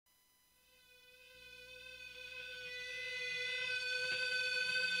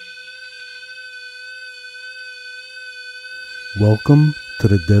Welcome to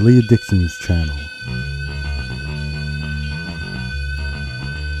the Deadly Addictions channel.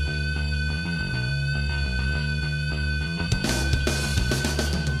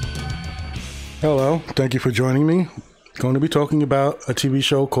 Hello, thank you for joining me. Going to be talking about a TV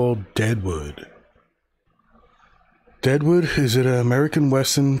show called Deadwood. Deadwood is an American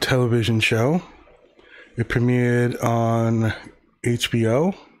Western television show. It premiered on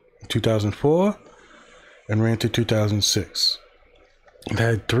HBO in 2004 and ran to 2006. It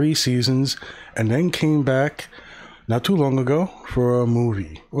had 3 seasons and then came back not too long ago for a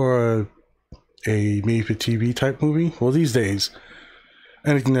movie or a made-for-TV type movie. Well, these days,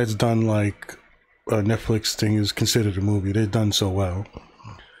 anything that's done like a Netflix thing is considered a movie. They've done so well.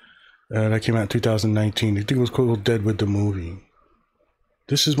 That came out in 2019. I think it was called Deadwood the movie.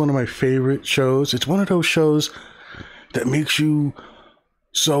 This is one of my favorite shows. It's one of those shows that makes you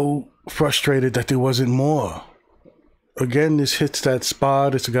so frustrated that there wasn't more. Again, this hits that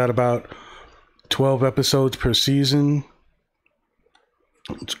spot. It's got about 12 episodes per season.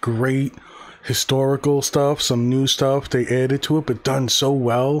 It's great historical stuff, some new stuff they added to it, but done so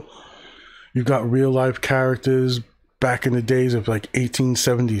well. You've got real life characters back in the days of like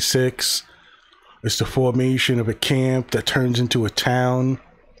 1876. It's the formation of a camp that turns into a town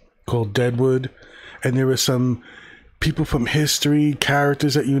called Deadwood. And there are some people from history,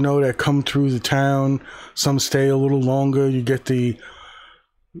 characters that you know that come through the town. Some stay a little longer. You get the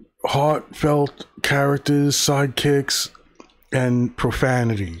heartfelt characters, sidekicks, and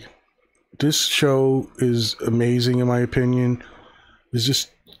profanity. This show is amazing in my opinion. There's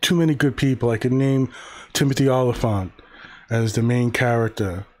just too many good people. I could name Timothy Oliphant as the main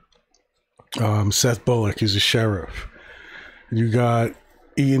character. Seth Bullock is the sheriff. You got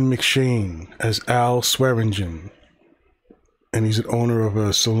Ian McShane as Al Swearingen, and he's an owner of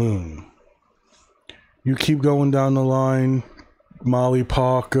a saloon. You keep going down the line, Molly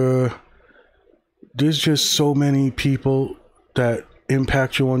Parker. There's just so many people that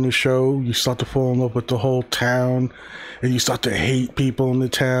impact you on the show. You start to fall in love with the whole town, and you start to hate people in the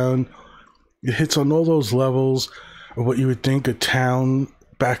town. It hits on all those levels of what you would think a town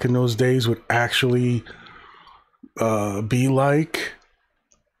back in those days would actually be like.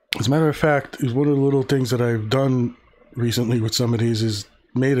 As a matter of fact, one of the little things that I've done recently with some of these is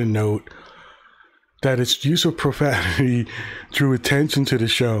made a note that its use of profanity drew attention to the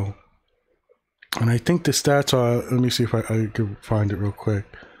show. And I think the stats are, let me see if I can find it real quick.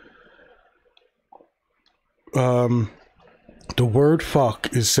 The word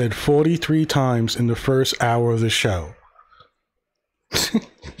fuck is said 43 times in the first hour of the show.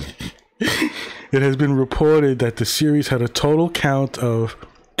 It has been reported that the series had a total count of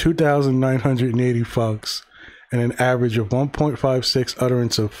 2,980 fucks and an average of 1.56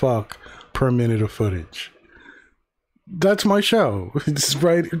 utterance of fuck per minute of footage. That's my show. It's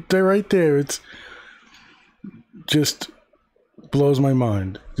right there. It's just blows my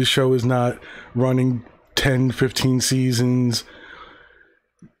mind. The show is not running 10, 15 seasons,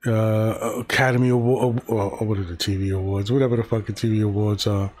 Academy Award, what are the TV awards? Whatever the fucking TV awards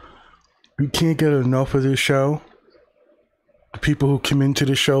are. You can't get enough of this show. The people who come into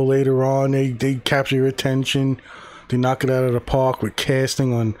the show later on, they capture your attention. They knock it out of the park with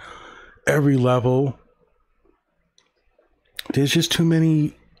casting on every level. There's just too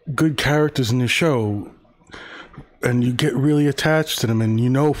many good characters in the show, and you get really attached to them, and you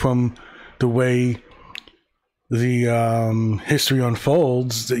know from the way the history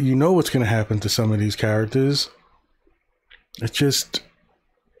unfolds that you know what's going to happen to some of these characters. It just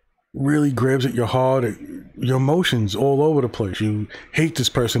really grabs at your heart, your emotions all over the place. You hate this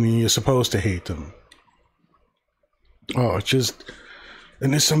person and you're supposed to hate them. Oh, it's just,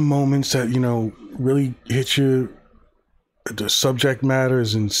 and there's some moments that, you know, really hit you. The subject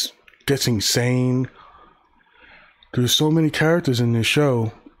matters and gets insane. There's so many characters in this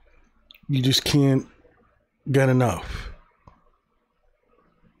show, you just can't get enough.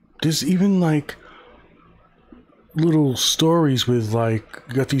 There's even like little stories with like,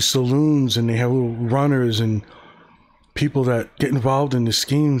 you got these saloons and they have little runners and people that get involved in the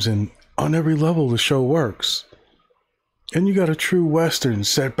schemes, and on every level the show works. And you got a true Western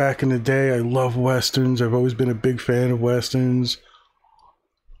set back in the day. I love Westerns. I've always been a big fan of Westerns.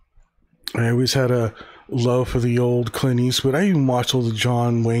 I always had a love for the old Clint Eastwood. I even watched all the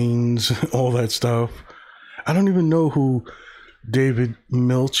John Waynes, all that stuff. I don't even know who David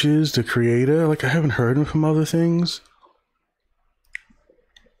Milch is, the creator. Like, I haven't heard him from other things.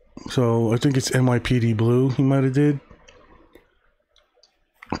 So I think it's NYPD Blue he might have did.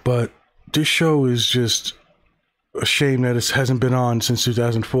 But this show is just a shame that it hasn't been on since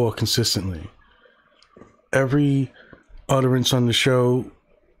 2004 consistently. Every utterance on the show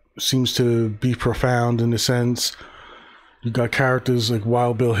seems to be profound in a sense. You got characters like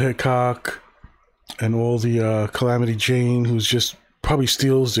Wild Bill Hickok and all the Calamity Jane, who's just probably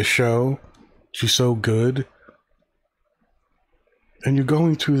steals the show. She's so good. And you're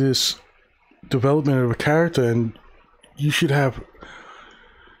going through this development of a character, and you should have...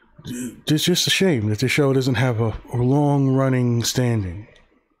 It's just a shame that the show doesn't have a long-running standing.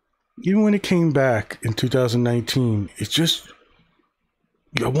 Even when it came back in 2019, it's just...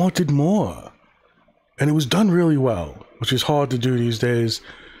 I wanted more. And it was done really well, which is hard to do these days.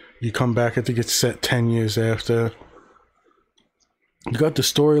 You come back, I think it's set 10 years after. You got the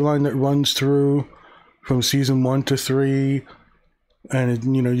storyline that runs through from season 1 to 3,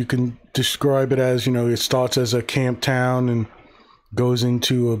 and you can describe it as, it starts as a camp town and goes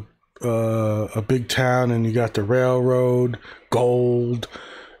into a big town, and you got the railroad, gold,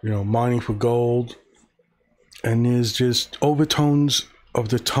 mining for gold, and there's just overtones of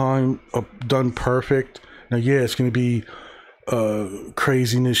the time done perfect. Now, yeah, it's going to be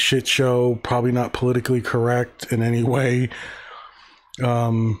craziness shit show, probably not politically correct in any way.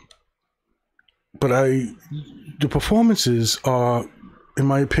 But the performances are, in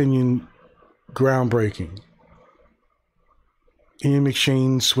my opinion, groundbreaking. Ian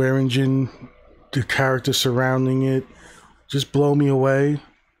McShane's Swearingen, the characters surrounding it, just blow me away.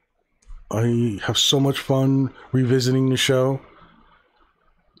 I have so much fun revisiting the show.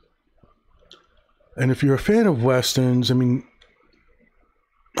 And if you're a fan of Westerns, so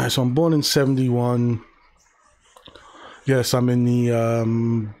I'm born in 71. Yes, I'm in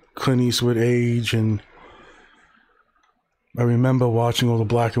the Clint Eastwood age, and I remember watching all the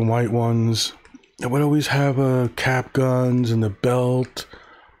black and white ones. I would always have cap guns and the belt.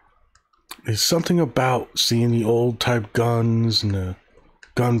 There's something about seeing the old type guns and the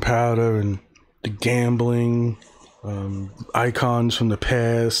gunpowder and the gambling, icons from the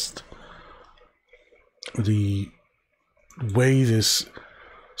past. The way this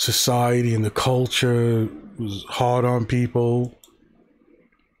society and the culture was hard on people,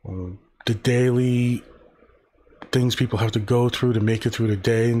 the daily things people have to go through to make it through the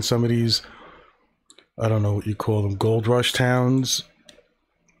day in some of these, I don't know what you call them, gold rush towns.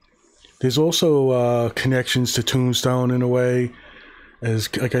 There's also connections to Tombstone in a way.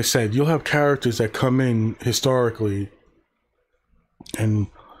 As like I said, you'll have characters that come in historically, and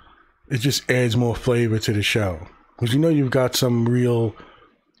it just adds more flavor to the show, because you've got some real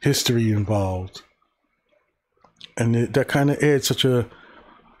history involved, and that kind of adds such a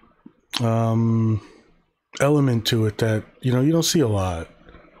element to it that you don't see a lot.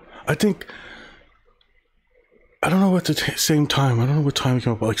 I think, I don't know, at the same time, I don't know what time it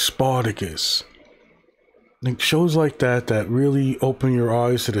came up, but like Spartacus, like shows like that really open your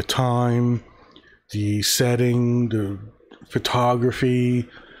eyes to the time, the setting, the photography,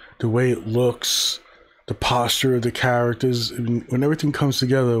 the way it looks, the posture of the characters. When everything comes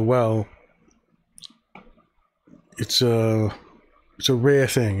together well, it's a rare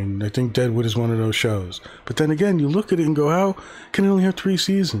thing, and I think Deadwood is one of those shows. But then again, you look at it and go, how can it only have 3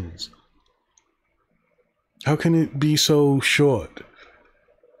 seasons? How can it be so short?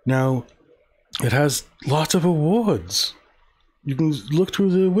 Now, it has lots of awards. You can look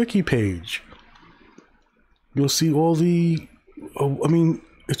through the wiki page. You'll see all the...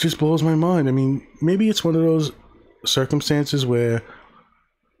 it just blows my mind. Maybe it's one of those circumstances where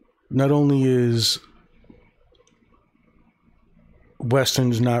not only is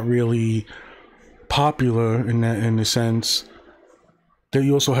Westerns not really popular in the sense that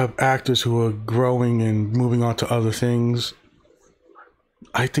you also have actors who are growing and moving on to other things.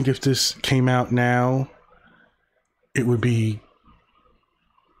 I think if this came out now, it would be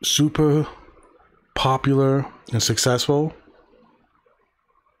super popular and successful.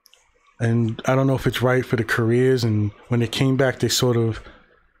 And I don't know if it's right for the careers, and when it came back, they sort of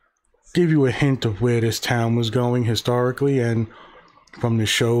gave you a hint of where this town was going historically and from the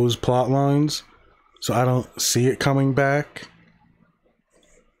show's plot lines. So I don't see it coming back.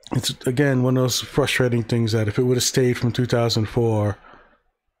 It's, again, one of those frustrating things that if it would have stayed from 2004,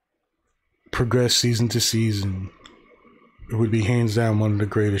 progressed season to season, it would be hands down one of the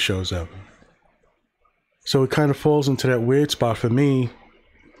greatest shows ever. So it kind of falls into that weird spot for me,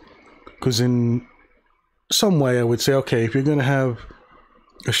 because in some way I would say, okay, if you're going to have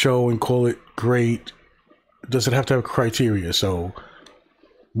a show and call it great, does it have to have criteria? So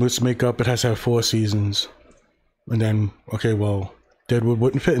let's make up it has to have 4 seasons. And then, okay, well, Deadwood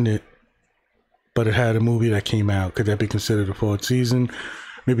wouldn't fit in it, but it had a movie that came out. Could that be considered a 4th season?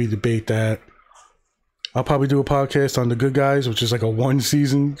 Maybe debate that. I'll probably do a podcast on The Good Guys, which is like a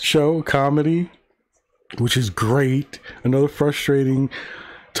 1-season show, comedy. which is great. Another frustrating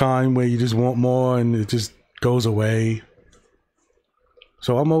time where you just want more and it just goes away.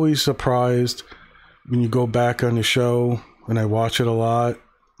 So I'm always surprised when you go back on the show, and I watch it a lot,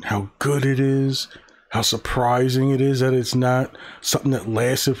 how good it is, how surprising it is that it's not something that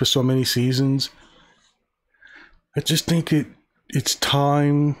lasted for so many seasons. I just think its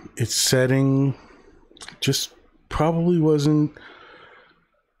time, its setting, just probably wasn't,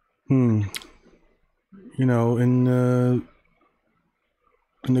 you know, in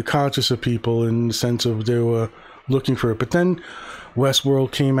the conscious of people, in the sense of they were looking for it. But then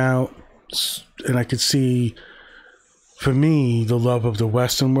Westworld came out, and I could see, for me, the love of the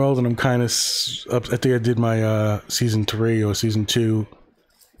Western world, and I'm kind of up. I think I did my season 3 or season 2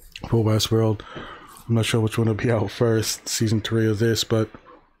 for Westworld. I'm not sure which one will be out first, season 3 or this, but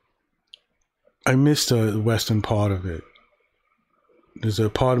I missed the Western part of it. There's a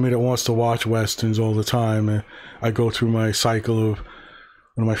part of me that wants to watch Westerns all the time, and I go through my cycle of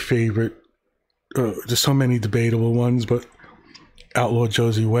one of my favorite, there's so many debatable ones, but Outlaw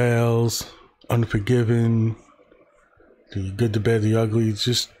Josie Wales, Unforgiven, The Good, the Bad, the Ugly. It's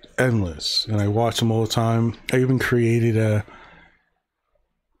just endless, and I watch them all the time. I even created an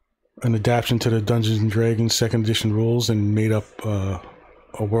adaptation to the Dungeons and Dragons 2nd edition rules and made up a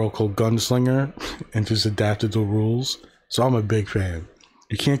world called Gunslinger and just adapted the rules. So I'm a big fan.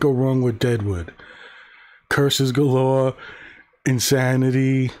 You can't go wrong with Deadwood. Curses galore,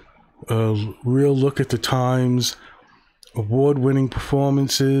 insanity, a real look at the times, award-winning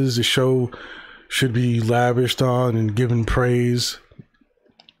performances. The show should be lavished on and given praise,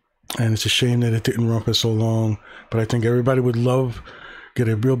 and it's a shame that it didn't run for so long, but I think everybody would get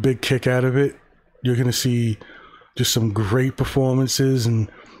a real big kick out of it. You're going to see just some great performances, and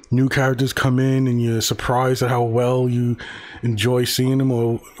new characters come in, and you're surprised at how well you enjoy seeing them,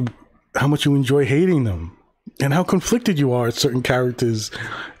 or how much you enjoy hating them, and how conflicted you are at certain characters.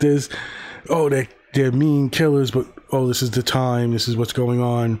 There's, they're mean killers, but this is the time, this is what's going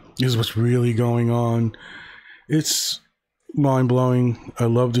on, this is what's really going on. It's mind-blowing. I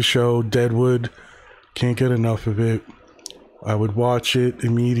love the show, Deadwood. Can't get enough of it. I would watch it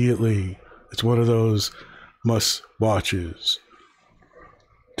immediately. It's one of those must-watches.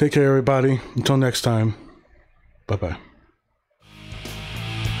 Take care, everybody. Until next time. Bye-bye.